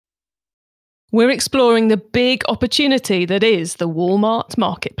We're exploring the big opportunity that is the Walmart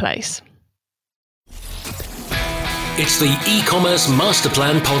Marketplace. It's the E-commerce Master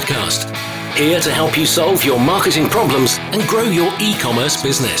Plan podcast. Here to help you solve your marketing problems and grow your e-commerce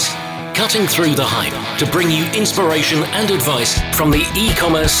business. Cutting through the hype to bring you inspiration and advice from the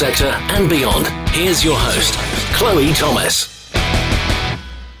e-commerce sector and beyond. Here's your host, Chloe Thomas.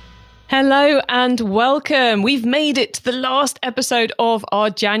 Hello and welcome. We've made it to the last episode of our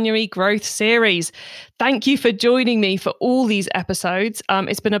January growth series. Thank you for joining me for all these episodes.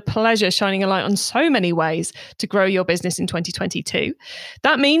 It's been a pleasure shining a light on so many ways to grow your business in 2022.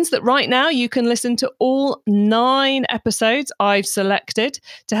 That means that right now you can listen to all 9 episodes I've selected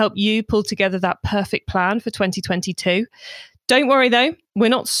to help you pull together that perfect plan for 2022. Don't worry though, we're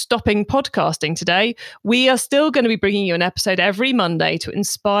not stopping podcasting today. We are still going to be bringing you an episode every Monday to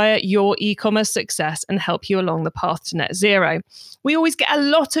inspire your e-commerce success and help you along the path to net zero. We always get a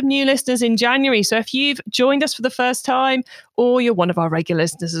lot of new listeners in January, so if you've joined us for the first time or you're one of our regular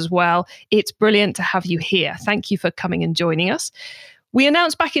listeners as well, it's brilliant to have you here. Thank you for coming and joining us. We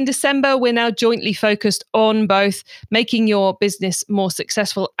announced back in December, we're now jointly focused on both making your business more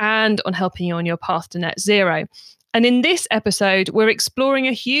successful and on helping you on your path to net zero. And in this episode, we're exploring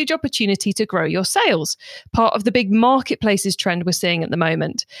a huge opportunity to grow your sales, part of the big marketplaces trend we're seeing at the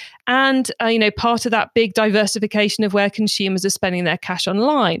moment. And, part of that big diversification of where consumers are spending their cash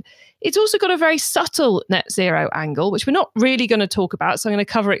online. It's also got a very subtle net zero angle, which we're not really going to talk about. So I'm going to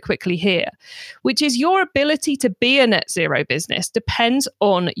cover it quickly here, which is your ability to be a net zero business depends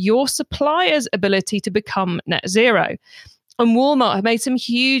on your supplier's ability to become net zero. And Walmart have made some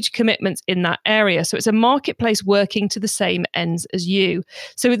huge commitments in that area. So it's a marketplace working to the same ends as you.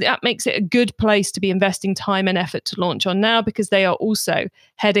 So that makes it a good place to be investing time and effort to launch on now because they are also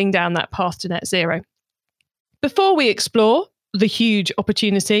heading down that path to net zero. Before we explore the huge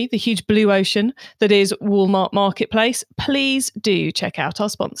opportunity, the huge blue ocean that is Walmart Marketplace, please do check out our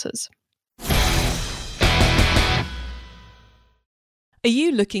sponsors. Are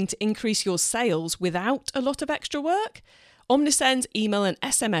you looking to increase your sales without a lot of extra work? Omnisend's email and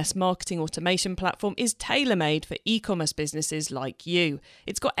SMS marketing automation platform is tailor-made for e-commerce businesses like you.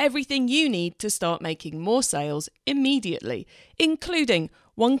 It's got everything you need to start making more sales immediately, including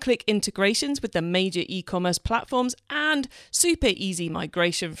one-click integrations with the major e-commerce platforms and super easy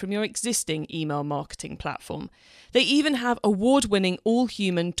migration from your existing email marketing platform. They even have award-winning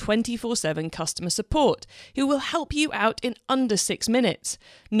all-human 24/7 customer support who will help you out in under 6 minutes.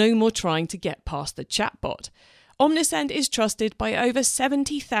 No more trying to get past the chatbot. Omnisend is trusted by over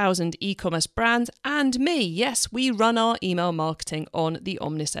 70,000 e-commerce brands and me. Yes, we run our email marketing on the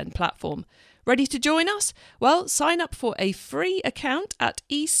Omnisend platform. Ready to join us? Well, sign up for a free account at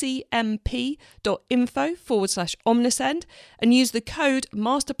ecmp.info/Omnisend and use the code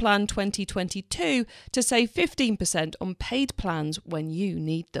MASTERPLAN2022 to save 15% on paid plans when you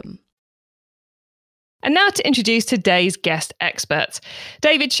need them. And now to introduce today's guest experts.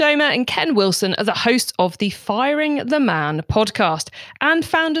 David Schomer and Ken Wilson are the hosts of the Firing the Man podcast and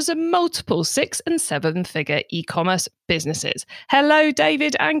founders of multiple 6- and 7-figure e-commerce businesses. Hello,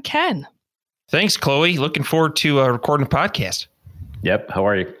 David and Ken. Thanks, Chloe. Looking forward to recording a podcast. Yep. How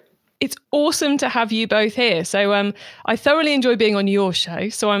are you? It's awesome to have you both here. So I thoroughly enjoy being on your show.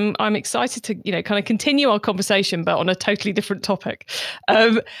 So I'm excited to kind of continue our conversation, but on a totally different topic.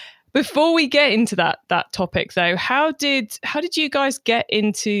 Before we get into that topic, though, how did you guys get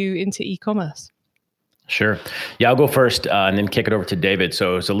into e-commerce? Sure. Yeah, I'll go first and then kick it over to David.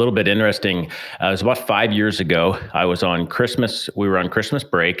 So it's a little bit interesting. It was about 5 years ago. I was on Christmas. We were on Christmas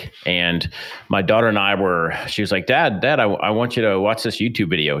break, and my daughter and she was like, Dad, I want you to watch this YouTube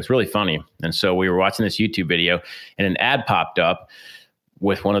video. It's really funny. And so we were watching this YouTube video, and an ad popped up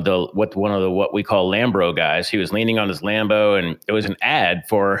with one of the what we call Lambro guys. He was leaning on his Lambo, and it was an ad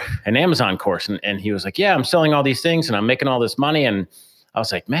for an Amazon course. And he was like, yeah, I'm selling all these things and I'm making all this money. And I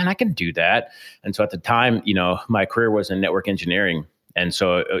was like, man, I can do that. And so at the time, my career was in network engineering. And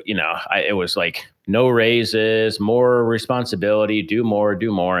so, it was like no raises, more responsibility, do more.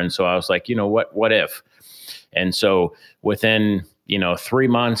 And so I was like, what if? And so within 3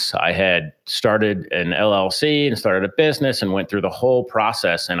 months, I had started an LLC and started a business and went through the whole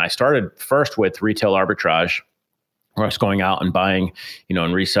process. And I started first with retail arbitrage, where I was going out and buying,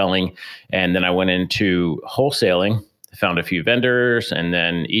 and reselling. And then I went into wholesaling, found a few vendors. And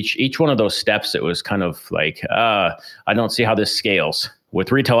then each one of those steps, it was kind of like, I don't see how this scales.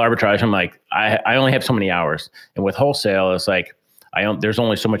 With retail arbitrage, I'm like, I only have so many hours. And with wholesale, it's like, there's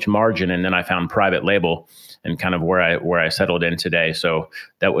only so much margin. And then I found private label and kind of where I settled in today. So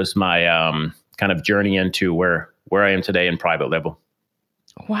that was my kind of journey into where I am today in private label.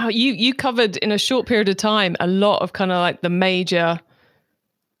 Wow, you covered in a short period of time a lot of kind of like the major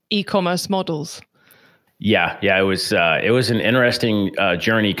e-commerce models. Yeah, it was an interesting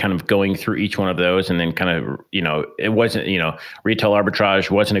journey, kind of going through each one of those, and then kind of, it wasn't, retail arbitrage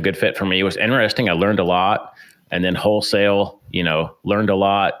wasn't a good fit for me. It was interesting. I learned a lot, and then wholesale, learned a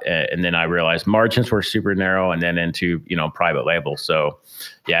lot, and then I realized margins were super narrow, and then into private label. So,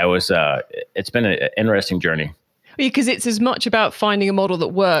 yeah, it's been an interesting journey. Because it's as much about finding a model that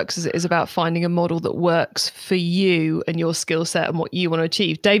works as it is about finding a model that works for you and your skill set and what you want to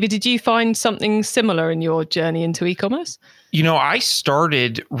achieve. David, did you find something similar in your journey into e-commerce? I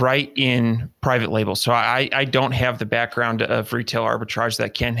started right in private label. So I don't have the background of retail arbitrage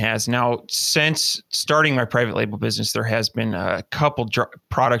that Ken has. Now, since starting my private label business, there has been a couple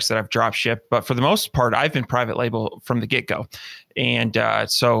products that I've drop shipped. But for the most part, I've been private label from the get-go. And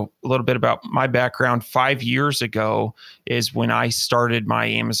so a little bit about my background. 5 years ago is when I started my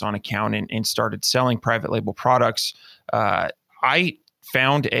Amazon account and started selling private label products. I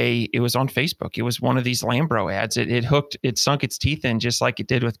found it was on Facebook. It was one of these Lambro ads. It sunk its teeth in just like it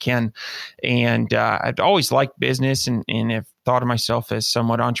did with Ken. And I've always liked business and have thought of myself as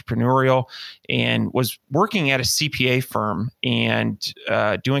somewhat entrepreneurial, and was working at a CPA firm and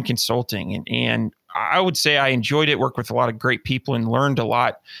doing consulting. And I would say I enjoyed it, worked with a lot of great people and learned a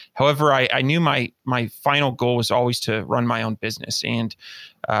lot. However, I knew my final goal was always to run my own business, and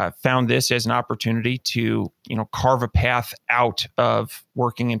found this as an opportunity to, carve a path out of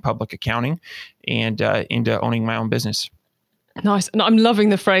working in public accounting and into owning my own business. Nice. And I'm loving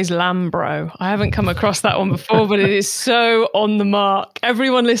the phrase Lambro. I haven't come across that one before, but it is so on the mark.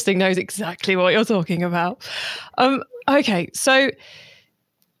 Everyone listening knows exactly what you're talking about. Okay, so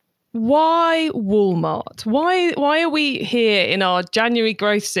why Walmart? Why are we here in our January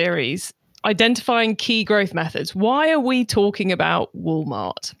growth series identifying key growth methods? Why are we talking about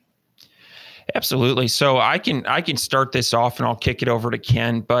Walmart? Absolutely. So I can start this off and I'll kick it over to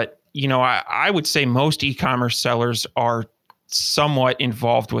Ken. But I would say most e-commerce sellers are somewhat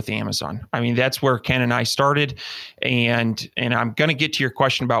involved with Amazon. I mean, that's where Ken and I started. And I'm going to get to your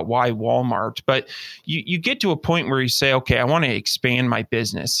question about why Walmart, but you get to a point where you say, okay, I want to expand my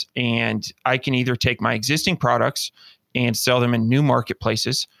business, and I can either take my existing products and sell them in new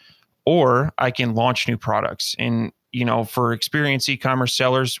marketplaces, or I can launch new products. And, for experienced e-commerce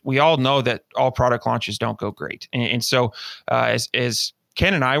sellers, we all know that all product launches don't go great. And so as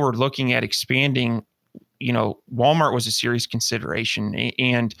Ken and I were looking at expanding, Walmart was a serious consideration.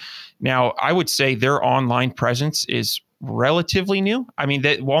 And now I would say their online presence is relatively new. I mean,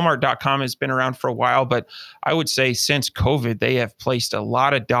 that Walmart.com has been around for a while, but I would say since COVID, they have placed a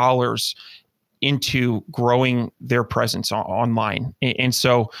lot of dollars into growing their presence online. And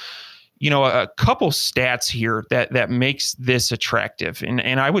so, a couple stats here that makes this attractive.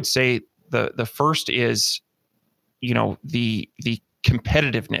 And I would say the first is, the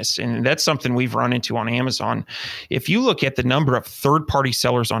competitiveness. And that's something we've run into on Amazon. If you look at the number of third-party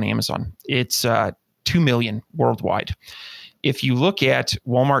sellers on Amazon, it's 2 million worldwide. If you look at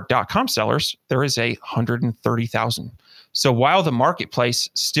Walmart.com sellers, there is 130,000. So while the marketplace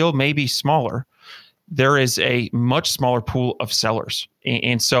still may be smaller, there is a much smaller pool of sellers.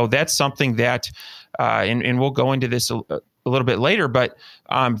 And so that's something that, and we'll go into this a little bit later, but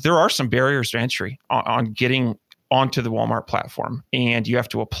there are some barriers to entry on getting onto the Walmart platform, and you have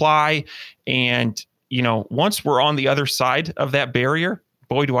to apply. And, once we're on the other side of that barrier,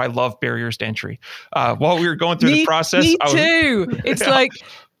 boy, do I love barriers to entry. While we were going through the process. Me too. It's like,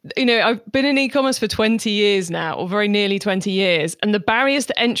 I've been in e-commerce for 20 years now, or very nearly 20 years. And the barriers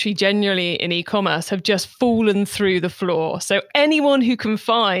to entry generally in e-commerce have just fallen through the floor. So anyone who can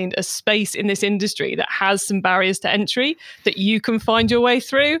find a space in this industry that has some barriers to entry that you can find your way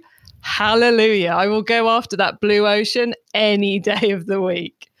through, hallelujah. I will go after that blue ocean any day of the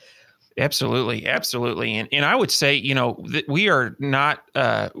week. Absolutely. And I would say, we are not,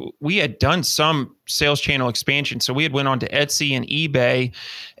 we had done some sales channel expansion. So we had went on to Etsy and eBay.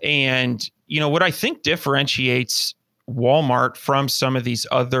 And, what I think differentiates Walmart from some of these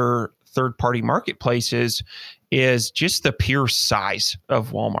other third-party marketplaces is just the pure size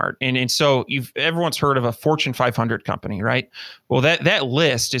of Walmart. And so everyone's heard of a Fortune 500 company, right? Well, that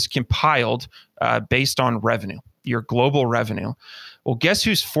list is compiled based on revenue, your global revenue. Well, guess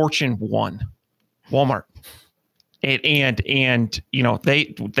who's Fortune 1? Walmart. And they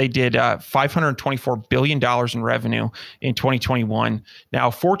did $524 billion in revenue in 2021. Now,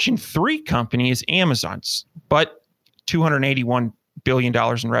 Fortune 3 company is Amazon's, but $281 billion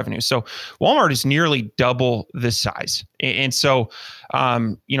in revenue. So Walmart is nearly double this size. And so,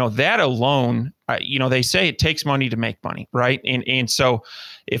 that alone, they say it takes money to make money, right? And so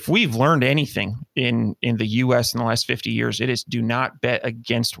if we've learned anything in the US in the last 50 years, it is do not bet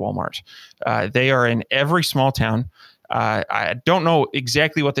against Walmart. They are in every small town. I don't know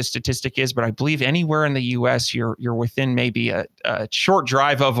exactly what the statistic is, but I believe anywhere in the US, you're within maybe a short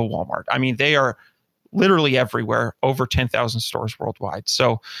drive of a Walmart. I mean, they are literally everywhere, over 10,000 stores worldwide.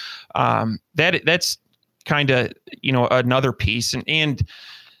 So that's kind of, another piece. And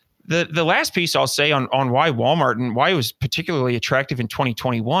the last piece I'll say on why Walmart and why it was particularly attractive in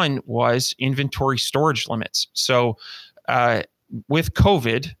 2021 was inventory storage limits. So with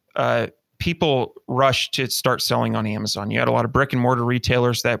COVID, people rushed to start selling on Amazon. You had a lot of brick and mortar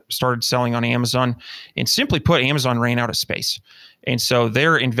retailers that started selling on Amazon, and simply put, Amazon ran out of space. And so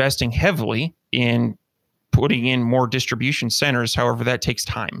they're investing heavily in putting in more distribution centers. However, that takes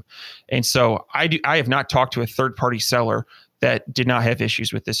time. And so I have not talked to a third-party seller that did not have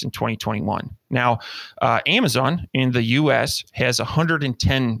issues with this in 2021. Now, Amazon in the US has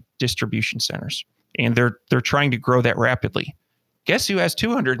 110 distribution centers, and they're trying to grow that rapidly. Guess who has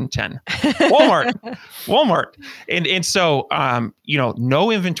 210? Walmart. And so,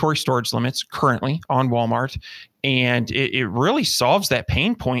 no inventory storage limits currently on Walmart. And it really solves that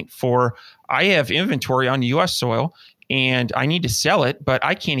pain point for, I have inventory on US soil and I need to sell it, but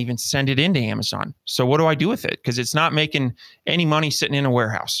I can't even send it into Amazon. So what do I do with it? Because it's not making any money sitting in a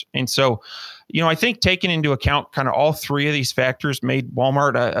warehouse. And so, I think taking into account kind of all three of these factors made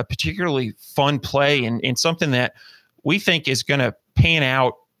Walmart a particularly fun play and something that we think is going to pan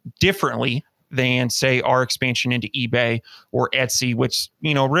out differently than, say, our expansion into eBay or Etsy, which,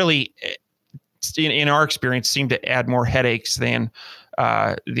 really, in our experience, seemed to add more headaches than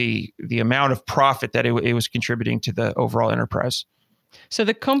the amount of profit that it was contributing to the overall enterprise. So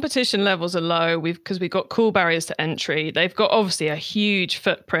the competition levels are low because we've got cool barriers to entry. They've got obviously a huge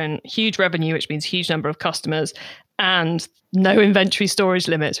footprint, huge revenue, which means huge number of customers, and no inventory storage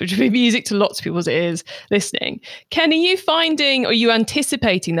limits, which would be music to lots of people's ears listening. Ken, are you finding, or are you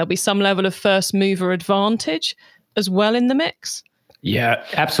anticipating there'll be some level of first mover advantage as well in the mix? Yeah,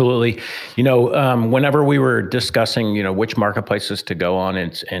 absolutely. Whenever we were discussing, which marketplaces to go on,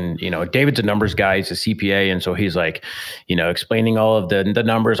 and David's a numbers guy, he's a CPA. And so he's like, explaining all of the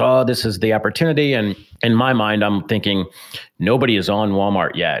numbers. Oh, this is the opportunity. And in my mind, I'm thinking nobody is on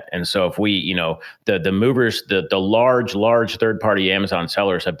Walmart yet. And so if we, the movers, the large third-party Amazon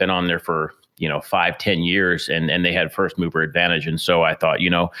sellers have been on there for, 5-10 years and they had first mover advantage. And so I thought,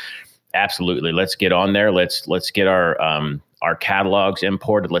 absolutely, let's get on there. Let's get our catalogs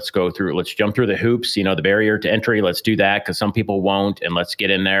imported. Let's jump through the hoops, the barrier to entry. Let's do that because some people won't. And let's get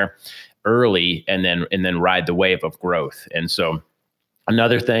in there early and then ride the wave of growth. And so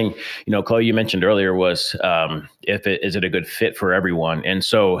another thing, Chloe, you mentioned earlier was, is it a good fit for everyone? And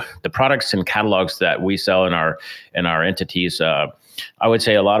so the products and catalogs that we sell in our entities, I would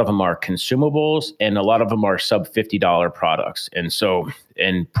say a lot of them are consumables and a lot of them are sub $50 products. And so,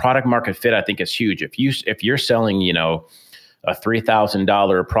 product market fit, I think is huge. If you're selling, a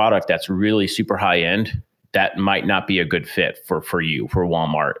 $3,000 product that's really super high end, that might not be a good fit for you, for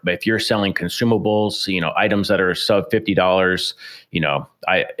Walmart. But if you're selling consumables, items that are sub $50,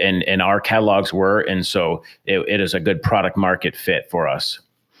 and our catalogs were, and so it is a good product market fit for us.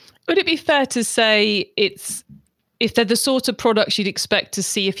 Would it be fair to say if they're the sort of products you'd expect to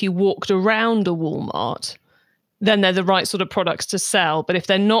see if you walked around a Walmart, then they're the right sort of products to sell. But if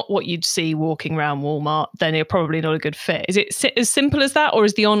they're not what you'd see walking around Walmart, then they're probably not a good fit. Is it as simple as that, or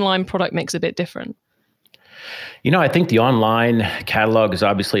is the online product mix a bit different? I think the online catalog is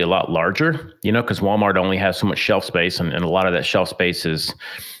obviously a lot larger, because Walmart only has so much shelf space, and a lot of that shelf space is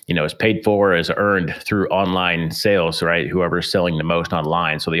paid for, is earned through online sales, right? Whoever's selling the most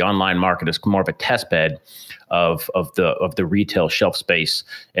online. So the online market is more of a test bed of the retail shelf space.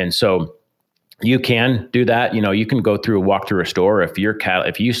 And so you can do that. You can walk through a store. If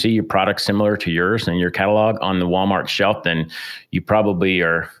you see your product similar to yours and your catalog on the Walmart shelf, then you probably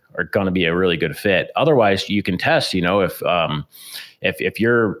are going to be a really good fit. Otherwise, you can test, if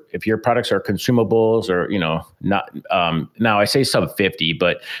your products are consumables or, not, now I say sub 50,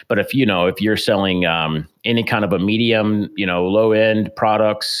 but if you're selling, any kind of a medium, low end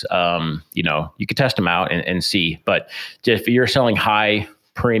products, you could test them out and see. But if you're selling high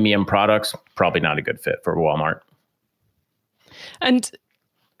premium products, probably not a good fit for Walmart. And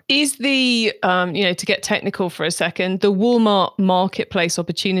is the, to get technical for a second, the Walmart marketplace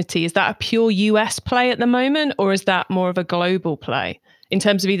opportunity, is that a pure US play at the moment, or is that more of a global play in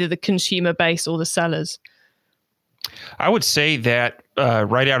terms of either the consumer base or the sellers? I would say that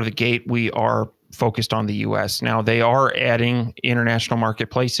right out of the gate, we are focused on the U.S. Now, they are adding international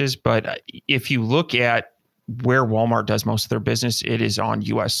marketplaces, but if you look at where Walmart does most of their business, it is on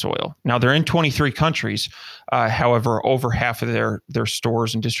U.S. soil. Now, they're in 23 countries. However, over half of their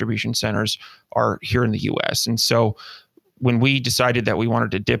stores and distribution centers are here in the U.S. And so when we decided that we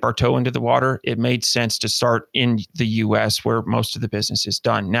wanted to dip our toe into the water, it made sense to start in the U.S. where most of the business is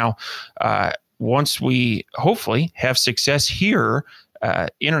done. Now, once we hopefully have success here,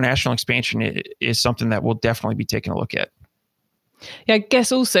 international expansion is something that we'll definitely be taking a look at. Yeah, I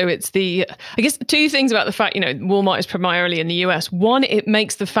guess also it's two things about the fact, Walmart is primarily in the US. One, it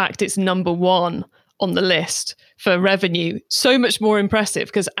makes the fact it's number one on the list for revenue so much more impressive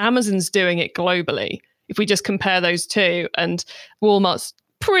because Amazon's doing it globally. If we just compare those two, and Walmart's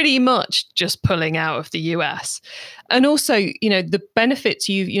pretty much just pulling out of the US. And also, the benefits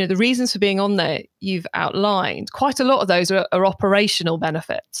the reasons for being on there you've outlined, quite a lot of those are operational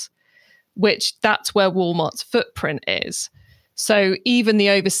benefits, which that's where Walmart's footprint is. So even the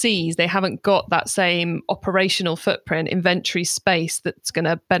overseas, they haven't got that same operational footprint, inventory space that's going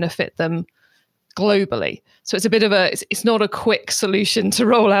to benefit them globally. So it's a bit of it's not a quick solution to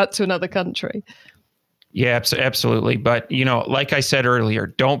roll out to another country. Yeah, absolutely. But, like I said earlier,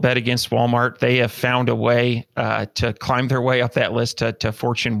 don't bet against Walmart. They have found a way to climb their way up that list to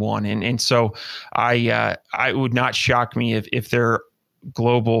Fortune 1. And so I would not shock me if their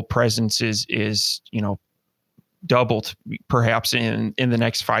global presence is doubled perhaps in the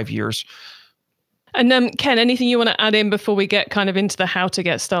next 5 years. And Ken, anything you want to add in before we get kind of into the how to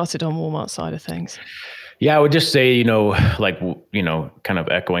get started on Walmart side of things? Yeah, I would just say, kind of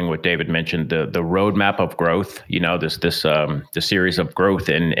echoing what David mentioned, the roadmap of growth, the series of growth.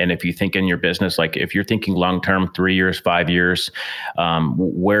 And if you think in your business, like if you're thinking long-term, 3 years, 5 years,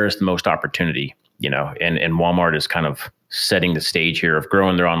 where is the most opportunity? And Walmart is kind of setting the stage here of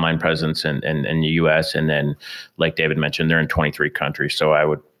growing their online presence in the US. And then, like David mentioned, they're in 23 countries. So I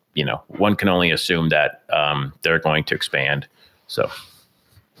would, one can only assume that they're going to expand. So.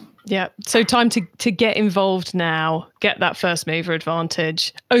 Yeah. So time to get involved now, get that first mover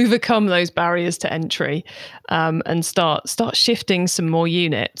advantage, overcome those barriers to entry, and start shifting some more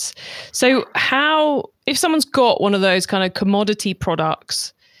units. So if someone's got one of those kind of commodity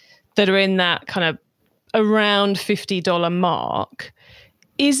products that are in that kind of around $50 mark,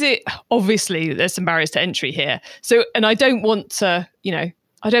 is it, obviously there's some barriers to entry here. So, and I don't want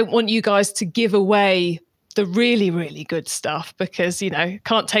you guys to give away the really, really good stuff because,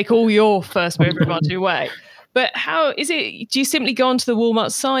 can't take all your first mover advantage away. But how is it? Do you simply go onto the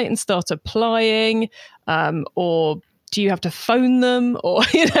Walmart site and start applying, or do you have to phone them, or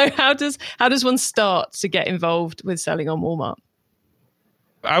how does one start to get involved with selling on Walmart?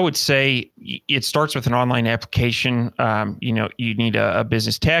 I would say it starts with an online application. You need a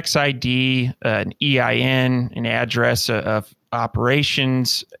business tax ID, an EIN, an address of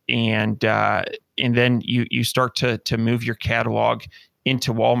operations, and then you start to move your catalog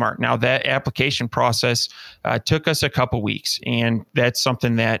into Walmart. Now that application process took us a couple weeks, and that's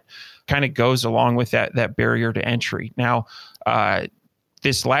something that kind of goes along with that barrier to entry. Now,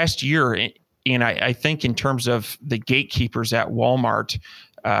 this last year, and I think in terms of the gatekeepers at Walmart,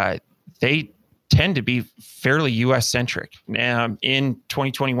 they tend to be fairly U.S. centric. In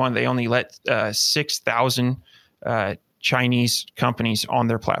 2021, they only let 6,000 Chinese companies on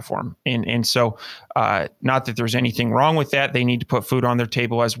their platform. And so not that there's anything wrong with that. They need to put food on their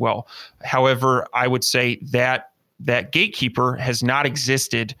table as well. However, I would say that gatekeeper has not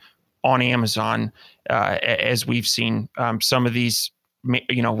existed on Amazon as we've seen some of these.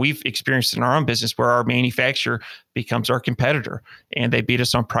 We've experienced in our own business where our manufacturer becomes our competitor and they beat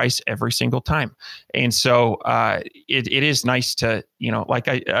us on price every single time. And so it is nice to, like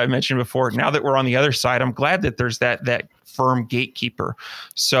I mentioned before, now that we're on the other side, I'm glad that there's that firm gatekeeper.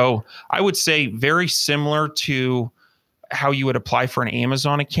 So I would say very similar to how you would apply for an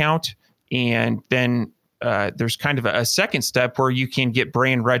Amazon account. And then there's kind of a second step where you can get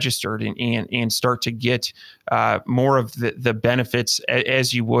brand registered and start to get more of the benefits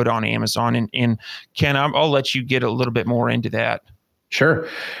as you would on Amazon. And Ken, I'll let you get a little bit more into that. Sure.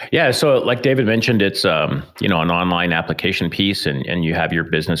 Yeah. So like David mentioned, it's, an online application piece and you have your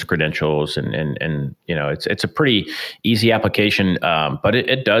business credentials and it's a pretty easy application. But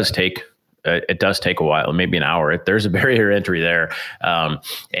it does take a while, maybe an hour. There's a barrier to entry there.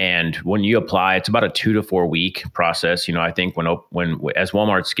 And when you apply, it's about a 2 to 4 week process. I think when as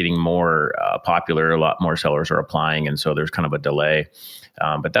Walmart's getting more popular, a lot more sellers are applying. And so there's kind of a delay.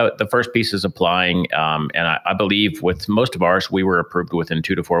 But the first piece is applying. And I believe with most of ours, we were approved within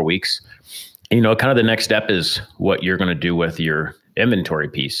 2 to 4 weeks. kind of the next step is what you're going to do with your inventory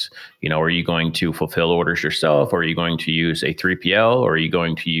piece. Are you going to fulfill orders yourself, or are you going to use a 3PL, or are you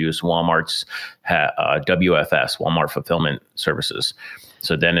going to use Walmart's WFS, Walmart Fulfillment Services?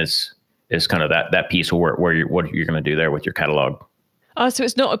 So then it's kind of that piece where what you're going to do there with your catalog. So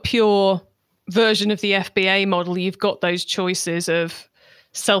it's not a pure version of the FBA model. You've got those choices of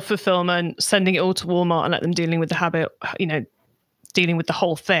self-fulfillment, sending it all to Walmart and let them dealing with the habit, dealing with the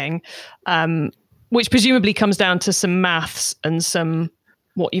whole thing, which presumably comes down to some maths and some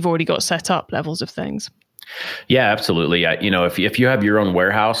what you've already got set up levels of things. Yeah, absolutely. If you have your own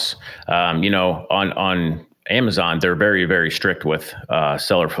warehouse, on Amazon, they're very, very strict with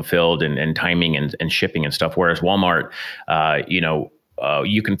seller fulfilled and timing and shipping and stuff. Whereas Walmart,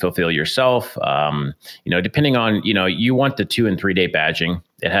 you can fulfill yourself. Depending on, you want the 2 and 3 day badging.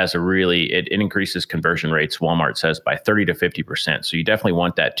 It has it increases conversion rates, Walmart says, by 30 to 50%. So you definitely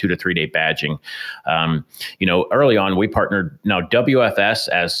want that 2 to 3 day badging. Early on, we partnered. Now, WFS,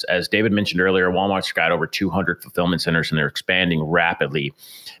 as David mentioned earlier, Walmart's got over 200 fulfillment centers, and they're expanding rapidly.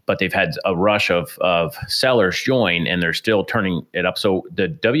 But they've had a rush of sellers join, and they're still turning it up. So the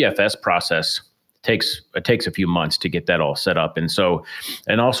WFS process takes a few months to get that all set up, and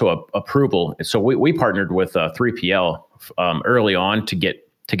also approval. So we partnered with 3PL early on to get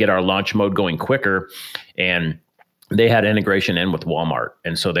our launch mode going quicker, and they had integration in with Walmart,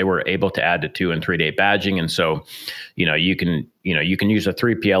 and so they were able to add the 2 and 3 day badging. And so, you can use a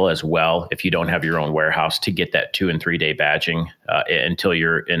 3PL as well if you don't have your own warehouse to get that 2 and 3 day badging until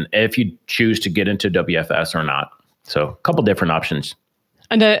you're in, if you choose to get into WFS or not. So a couple different options.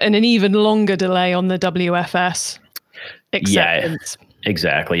 And an even longer delay on the WFS acceptance. Yeah,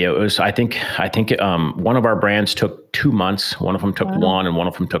 exactly. It was. I think. One of our brands took 2 months. One of them took 1, and one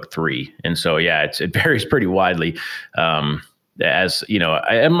of them took 3. And so, it varies pretty widely. As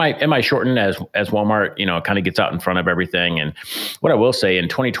it might shorten as Walmart, kind of gets out in front of everything. And what I will say, in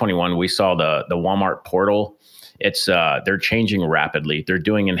 2021, we saw the Walmart portal. They're changing rapidly. They're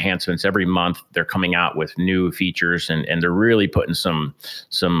doing enhancements every month. They're coming out with new features, and they're really putting some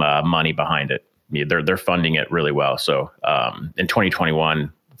money behind it. They're funding it really well. So in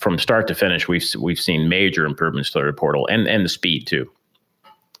 2021, from start to finish, we've seen major improvements to the portal and the speed too.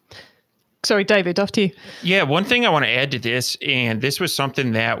 Sorry, David, off to you. Yeah, one thing I want to add to this, and this was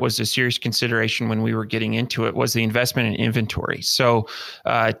something that was a serious consideration when we were getting into it, was the investment in inventory. So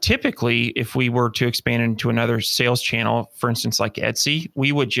typically, if we were to expand into another sales channel, for instance, like Etsy,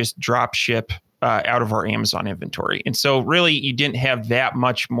 we would just drop ship out of our Amazon inventory. And so really, you didn't have that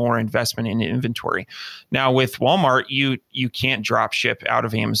much more investment in inventory. Now with Walmart, you can't drop ship out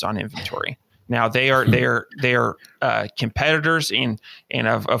of Amazon inventory. Now they are competitors, and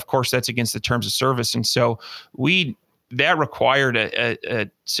of course that's against the terms of service. And so that required a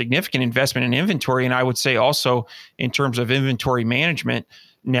significant investment in inventory. And I would say also in terms of inventory management,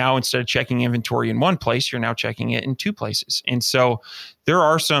 now instead of checking inventory in one place, you're now checking it in 2 places. And so there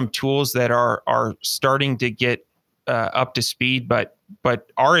are some tools that are starting to get up to speed, but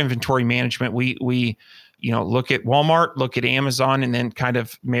our inventory management, we look at Walmart, look at Amazon, and then kind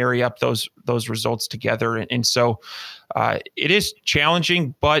of marry up those results together. And so it is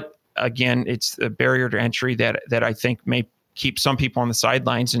challenging, but again, it's a barrier to entry that I think may keep some people on the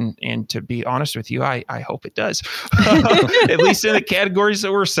sidelines. And to be honest with you, I hope it does, at least in the categories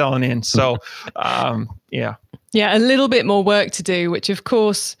that we're selling in. So, yeah. Yeah, a little bit more work to do, which of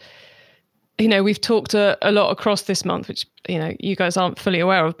course, we've talked a lot across this month, which, you guys aren't fully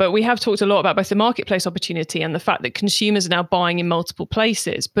aware of, but we have talked a lot about both the marketplace opportunity and the fact that consumers are now buying in multiple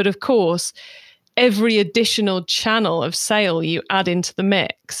places. But of course, every additional channel of sale you add into the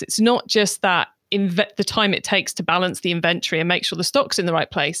mix, it's not just that the time it takes to balance the inventory and make sure the stock's in the right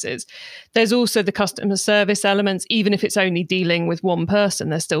places. There's also the customer service elements. Even if it's only dealing with one person,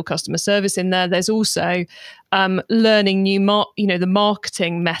 there's still customer service in there. There's also learning the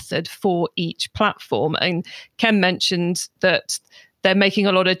marketing method for each platform. And Ken mentioned that they're making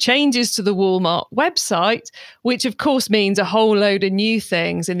a lot of changes to the Walmart website, which of course means a whole load of new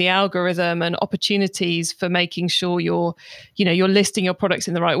things in the algorithm and opportunities for making sure you're listing your products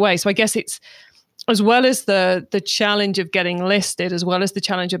in the right way. So I guess it's, as well as the challenge of getting listed, as well as the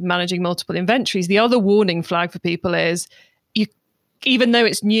challenge of managing multiple inventories, the other warning flag for people is, even though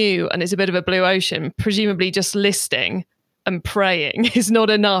it's new and it's a bit of a blue ocean, presumably just listing and praying is not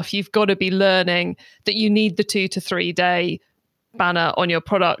enough. You've got to be learning that you need the 2 to 3 day banner on your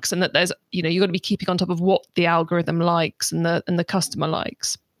products, and that there's, you've got to be keeping on top of what the algorithm likes and the customer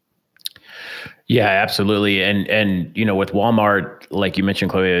likes. Yeah, absolutely. And with Walmart, like you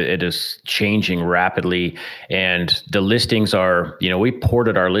mentioned, Chloe, it is changing rapidly. And the listings are, we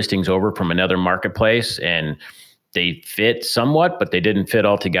ported our listings over from another marketplace, and they fit somewhat, but they didn't fit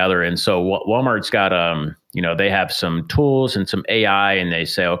altogether. And so Walmart's got, they have some tools and some AI, and they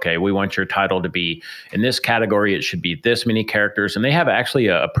say, okay, we want your title to be in this category. It should be this many characters. And they have actually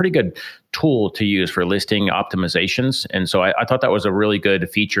a pretty good tool to use for listing optimizations. And so I thought that was a really good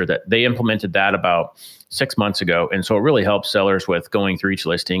feature that they implemented that about 6 months ago. And so it really helps sellers with going through each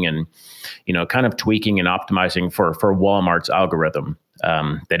listing and, kind of tweaking and optimizing for Walmart's algorithm.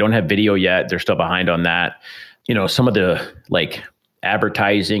 They don't have video yet. They're still behind on that. Some of the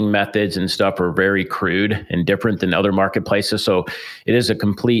advertising methods and stuff are very crude and different than other marketplaces. So it is a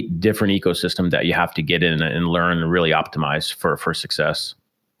complete different ecosystem that you have to get in and learn and really optimize for success.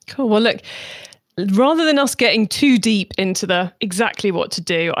 Cool. Well, look, rather than us getting too deep into the exactly what to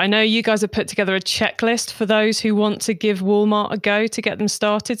do, I know you guys have put together a checklist for those who want to give Walmart a go to get them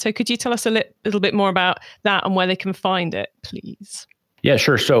started. So could you tell us a little bit more about that and where they can find it, please? Yeah,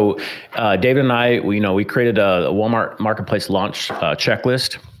 sure. So David and I, we created a Walmart Marketplace launch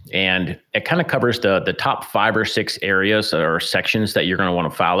checklist, and it kind of covers the top 5 or 6 areas or sections that you're going to want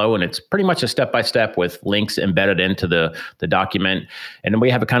to follow. And it's pretty much a step-by-step with links embedded into the document. And then we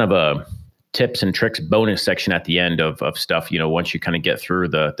have a kind of a tips and tricks bonus section at the end of stuff. Once you kind of get through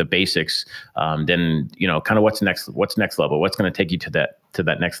the basics, then, kind of what's next level, what's going to take you to that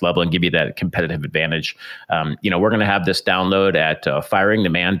next level and give you that competitive advantage. We're going to have this download at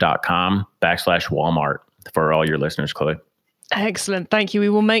firingdemand.com/Walmart for all your listeners, Chloe. Excellent. Thank you. We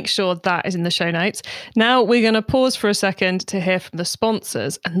will make sure that is in the show notes. Now we're going to pause for a second to hear from the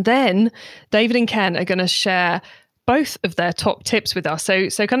sponsors, and then David and Ken are going to share both of their top tips with us. So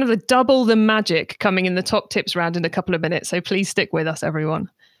kind of the double the magic coming in the top tips round in a couple of minutes. So please stick with us, everyone.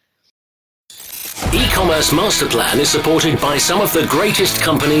 E-commerce Master Plan is supported by some of the greatest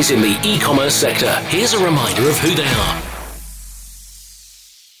companies in the e-commerce sector. Here's a reminder of who they are.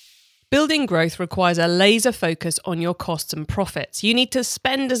 Building growth requires a laser focus on your costs and profits. You need to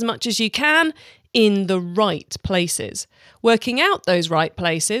spend as much as you can in the right places. Working out those right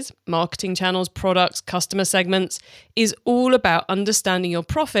places, marketing channels, products, customer segments, is all about understanding your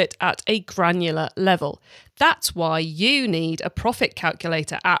profit at a granular level. That's why you need a profit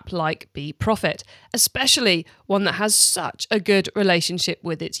calculator app like BeProfit, especially one that has such a good relationship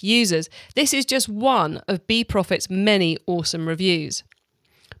with its users. This is just one of BeProfit's many awesome reviews.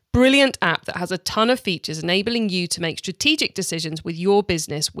 Brilliant app that has a ton of features enabling you to make strategic decisions with your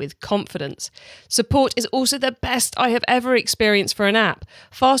business with confidence. Support is also the best I have ever experienced for an app.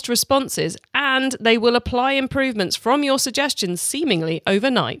 Fast responses, and they will apply improvements from your suggestions seemingly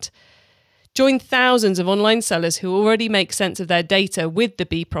overnight. Join thousands of online sellers who already make sense of their data with the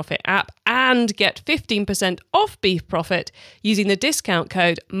BeProfit app and get 15% off BeProfit using the discount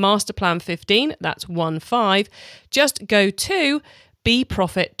code MasterPlan15, that's 15. Just go to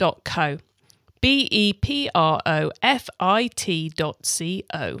beprofit.co.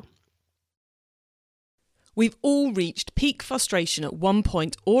 beprofit.co. We've all reached peak frustration at one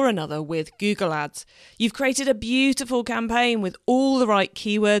point or another with Google Ads. You've created a beautiful campaign with all the right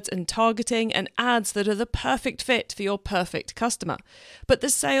keywords and targeting and ads that are the perfect fit for your perfect customer. But the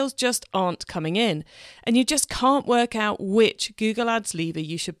sales just aren't coming in, and you just can't work out which Google Ads lever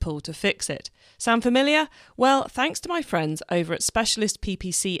you should pull to fix it. Sound familiar? Well, thanks to my friends over at specialist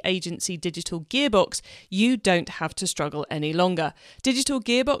PPC agency Digital Gearbox, you don't have to struggle any longer. Digital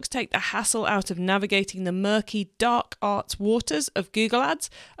Gearbox take the hassle out of navigating the murky, dark arts waters of Google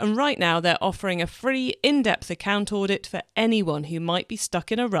Ads, and right now they're offering a free in-depth account audit for anyone who might be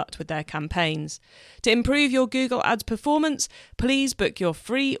stuck in a rut with their campaigns. To improve your Google Ads performance, please book your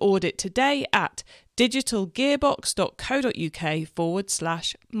free audit today at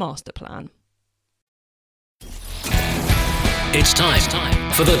digitalgearbox.co.uk/masterplan. It's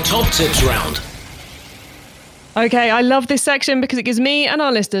time for the top tips round. Okay, I love this section because it gives me and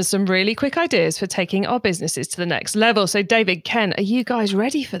our listeners some really quick ideas for taking our businesses to the next level. So David, Ken, are you guys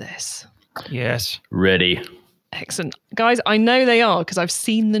ready for this? Yes. Ready. Excellent. Guys, I know they are because I've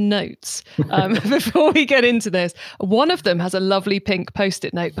seen the notes. Before we get into this, one of them has a lovely pink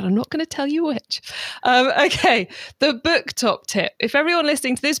Post-it note, but I'm not going to tell you which. Okay, the book top tip. If everyone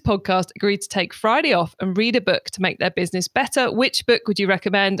listening to this podcast agreed to take Friday off and read a book to make their business better, which book would you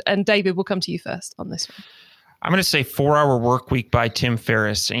recommend? And David, we'll come to you first on this one. I'm going to say 4-Hour Workweek by Tim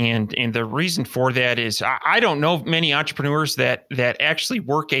Ferriss. And the reason for that is I don't know many entrepreneurs that actually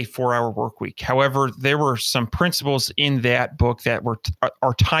work a 4-hour workweek. However, there were some principles in that book that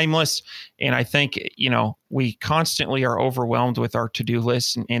are timeless. And I think, we constantly are overwhelmed with our to-do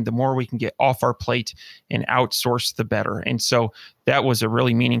lists, and the more we can get off our plate and outsource, the better. And so that was a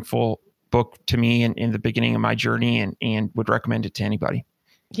really meaningful book to me in the beginning of my journey, and would recommend it to anybody.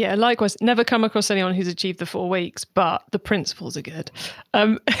 Yeah, likewise. Never come across anyone who's achieved the 4 weeks, but the principles are good.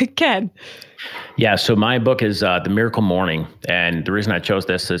 Ken? Yeah, so my book is The Miracle Morning. And the reason I chose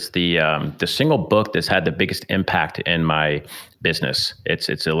this is the single book that's had the biggest impact in my business.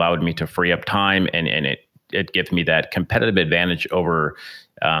 It's allowed me to free up time, and it gives me that competitive advantage over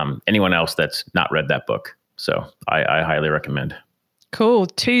anyone else that's not read that book. So I highly recommend. Cool.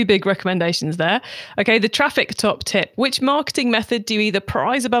 2 big recommendations there. Okay, the traffic top tip. Which marketing method do you either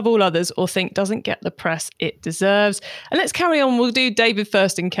prize above all others or think doesn't get the press it deserves? And let's carry on. We'll do David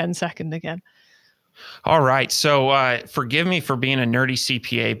first and Ken second again. All right. So forgive me for being a nerdy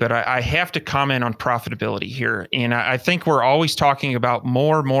CPA, but I have to comment on profitability here. And I think we're always talking about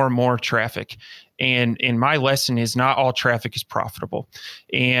more traffic. And my lesson is not all traffic is profitable.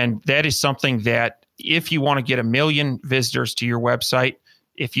 And that is something that if you want to get 1 million visitors to your website,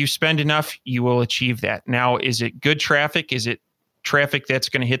 if you spend enough, you will achieve that. Now, is it good traffic? Is it traffic that's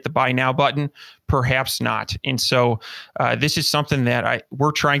going to hit the buy now button? Perhaps not. And so this is something that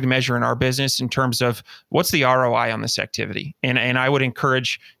we're trying to measure in our business in terms of what's the ROI on this activity. And I would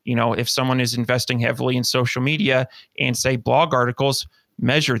encourage, if someone is investing heavily in social media and say blog articles,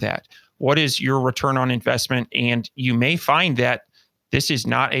 measure that. What is your return on investment? And you may find that this is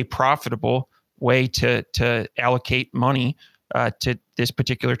not a profitable way to allocate money to this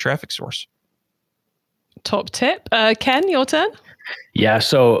particular traffic source. Top tip. Ken, your turn. Yeah.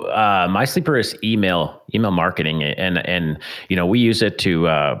 So my sleeper is email marketing, and we use it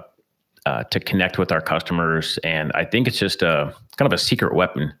to connect with our customers, and I think it's just kind of a secret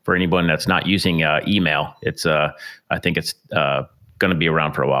weapon for anyone that's not using email. I think it's going to be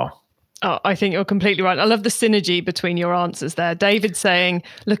around for a while. Oh, I think you're completely right. I love the synergy between your answers there. David saying,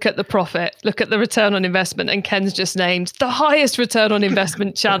 look at the profit, look at the return on investment. And Ken's just named the highest return on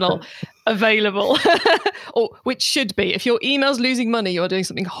investment channel available, or which should be. If your email's losing money, you're doing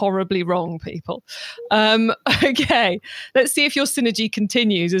something horribly wrong, people. Okay, let's see if your synergy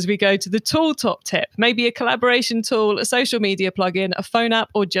continues as we go to the tool top tip. Maybe a collaboration tool, a social media plugin, a phone app,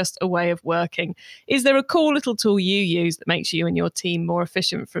 or just a way of working. Is there a cool little tool you use that makes you and your team more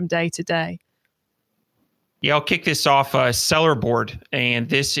efficient from day to day? Yeah, I'll kick this off. Sellerboard, and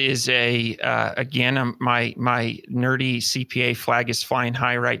this is again, my nerdy CPA flag is flying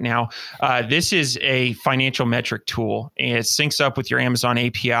high right now. This is a financial metric tool, and it syncs up with your Amazon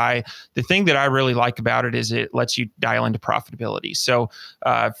API. The thing that I really like about it is it lets you dial into profitability. So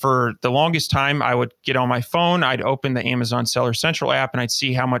for the longest time, I would get on my phone, I'd open the Amazon Seller Central app, and I'd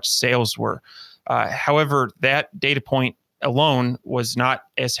see how much sales were. However, that data point alone was not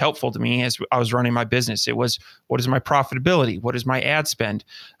as helpful to me as I was running my business. It was, what is my profitability? What is my ad spend?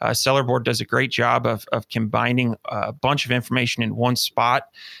 Sellerboard does a great job of combining a bunch of information in one spot,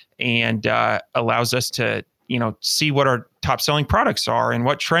 and allows us to see what our top selling products are and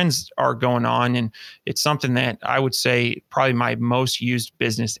what trends are going on. And it's something that I would say probably my most used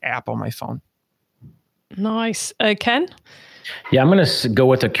business app on my phone. Nice. Ken? Yeah, I'm going to go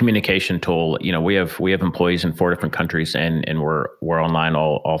with a communication tool. We have employees in 4 different countries, and we're online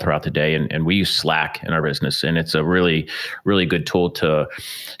all throughout the day, and we use Slack in our business, and it's a really, really good tool to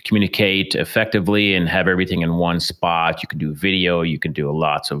communicate effectively and have everything in one spot. You can do video, you can do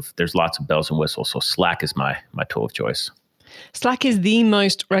there's lots of bells and whistles. So Slack is my tool of choice. Slack is the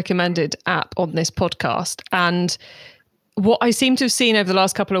most recommended app on this podcast, and what I seem to have seen over the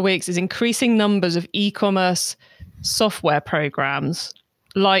last couple of weeks is increasing numbers of e-commerce software programs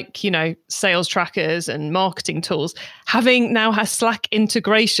like, sales trackers and marketing tools has Slack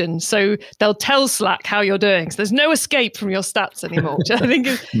integration. So they'll tell Slack how you're doing. So there's no escape from your stats anymore, which I think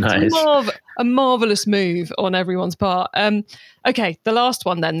is nice. a marvelous move on everyone's part. Okay, the last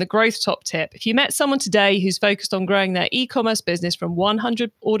one then, the growth top tip. If you met someone today who's focused on growing their e-commerce business from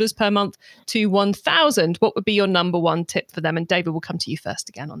 100 orders per month to 1,000, what would be your number one tip for them? And David, we'll come to you first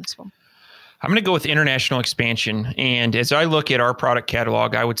again on this one. I'm going to go with international expansion. And as I look at our product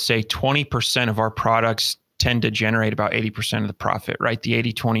catalog, I would say 20% of our products tend to generate about 80% of the profit, right? The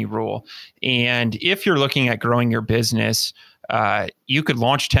 80-20 rule. And if you're looking at growing your business, you could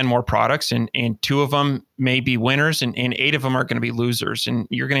launch 10 more products, and 2 of them may be winners, and 8 of them are going to be losers. And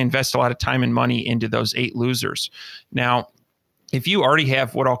you're going to invest a lot of time and money into those 8 losers. Now, if you already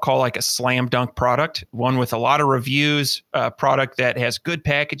have what I'll call like a slam dunk product, one with a lot of reviews, a product that has good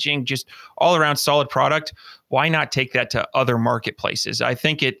packaging, just all around solid product, why not take that to other marketplaces? I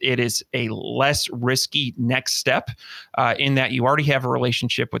think it is a less risky next step in that you already have a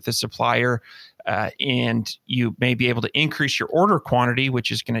relationship with the supplier. And you may be able to increase your order quantity,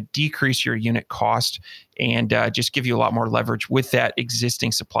 which is going to decrease your unit cost and just give you a lot more leverage with that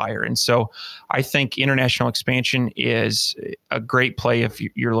existing supplier. And so I think international expansion is a great play if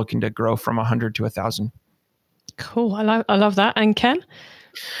you're looking to grow from 100 to 1,000. Cool. I love that. And Ken?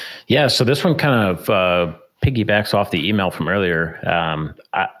 Yeah, so this one kind of piggybacks off the email from earlier.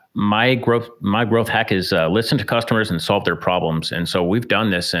 My growth hack is listen to customers and solve their problems. And so we've done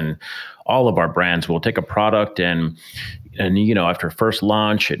this in all of our brands. We'll take a product and after first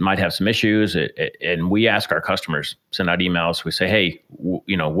launch, it might have some issues, and we ask our customers, send out emails. We say, hey,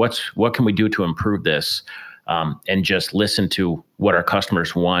 what can we do to improve this? And just listen to what our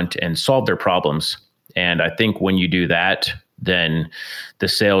customers want and solve their problems. And I think when you do that, then the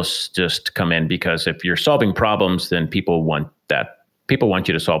sales just come in, because if you're solving problems, then people want that. People want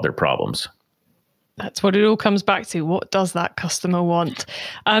you to solve their problems. That's what it all comes back to. What does that customer want?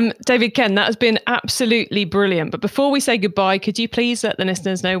 David, Ken, that has been absolutely brilliant. But before we say goodbye, could you please let the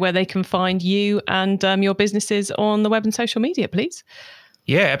listeners know where they can find you and your businesses on the web and social media, please?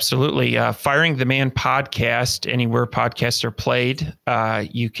 Yeah, absolutely. Firing the Man podcast, anywhere podcasts are played.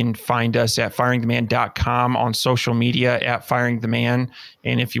 You can find us at firingtheman.com, on social media at Firing the Man.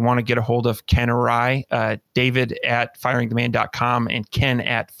 And if you want to get a hold of Ken or I, David at firingtheman.com and Ken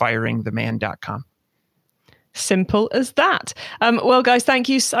at firingtheman.com. Simple as that. Well, guys, thank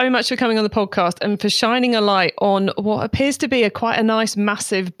you so much for coming on the podcast and for shining a light on what appears to be quite a nice,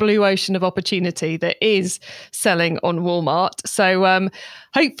 massive blue ocean of opportunity that is selling on Walmart. So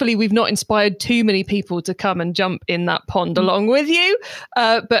hopefully we've not inspired too many people to come and jump in that pond along with you.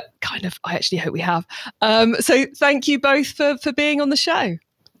 But I actually hope we have. So thank you both for being on the show.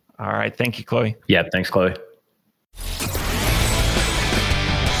 All right. Thank you, Chloe. Yeah, thanks, Chloe.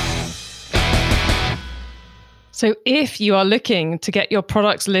 So if you are looking to get your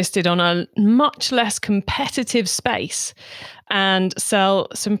products listed on a much less competitive space and sell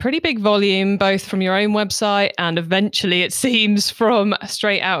some pretty big volume, both from your own website and eventually, it seems, from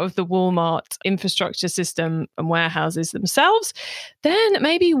straight out of the Walmart infrastructure system and warehouses themselves, then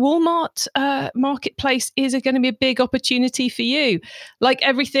maybe Walmart Marketplace is going to be a big opportunity for you. Like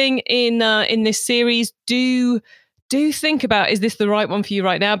everything in this series, do think about, is this the right one for you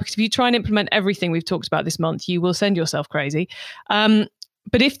right now? Because if you try and implement everything we've talked about this month, you will send yourself crazy.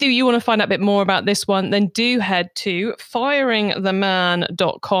 But if you want to find out a bit more about this one, then do head to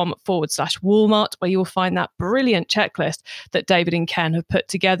firingtheman.com/Walmart, where you'll find that brilliant checklist that David and Ken have put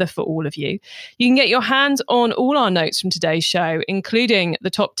together for all of you. You can get your hands on all our notes from today's show, including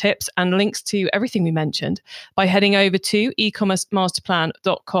the top tips and links to everything we mentioned, by heading over to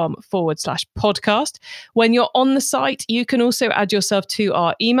ecommercemasterplan.com/podcast. When you're on the site, you can also add yourself to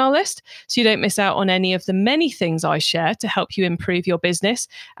our email list so you don't miss out on any of the many things I share to help you improve your business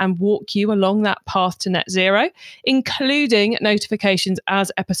and walk you along that path to net zero, including notifications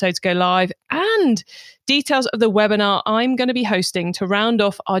as episodes go live and details of the webinar I'm going to be hosting to round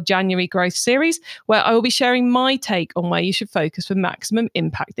off our January growth series, where I will be sharing my take on where you should focus for maximum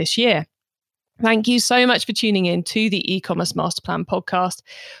impact this year. Thank you so much for tuning in to the E-commerce Master Plan podcast.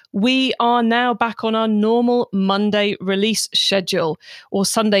 We are now back on our normal Monday release schedule, or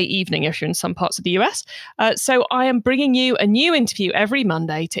Sunday evening if you're in some parts of the US. So I am bringing you a new interview every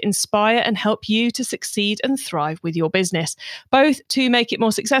Monday to inspire and help you to succeed and thrive with your business, both to make it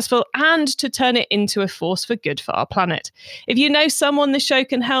more successful and to turn it into a force for good for our planet. If you know someone the show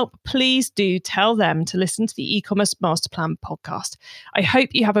can help, please do tell them to listen to the E-commerce Master Plan podcast. I hope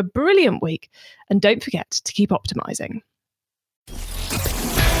you have a brilliant week. And don't forget to keep optimizing.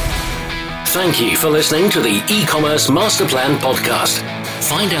 Thank you for listening to the E-commerce Master Plan podcast.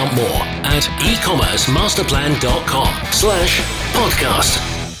 Find out more at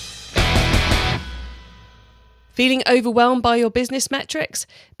ecommercemasterplan.com/podcast. Feeling overwhelmed by your business metrics?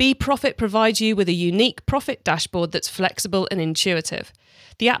 BeProfit provides you with a unique profit dashboard that's flexible and intuitive.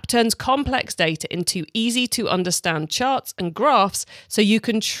 The app turns complex data into easy-to-understand charts and graphs so you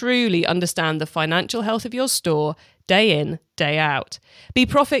can truly understand the financial health of your store day in, day out.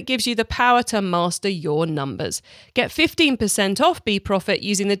 BeProfit gives you the power to master your numbers. Get 15% off BeProfit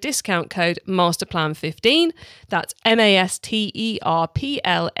using the discount code MasterPlan15. That's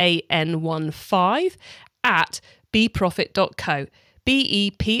MasterPlan15 at beprofit.co.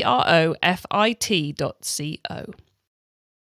 BeProfit.co.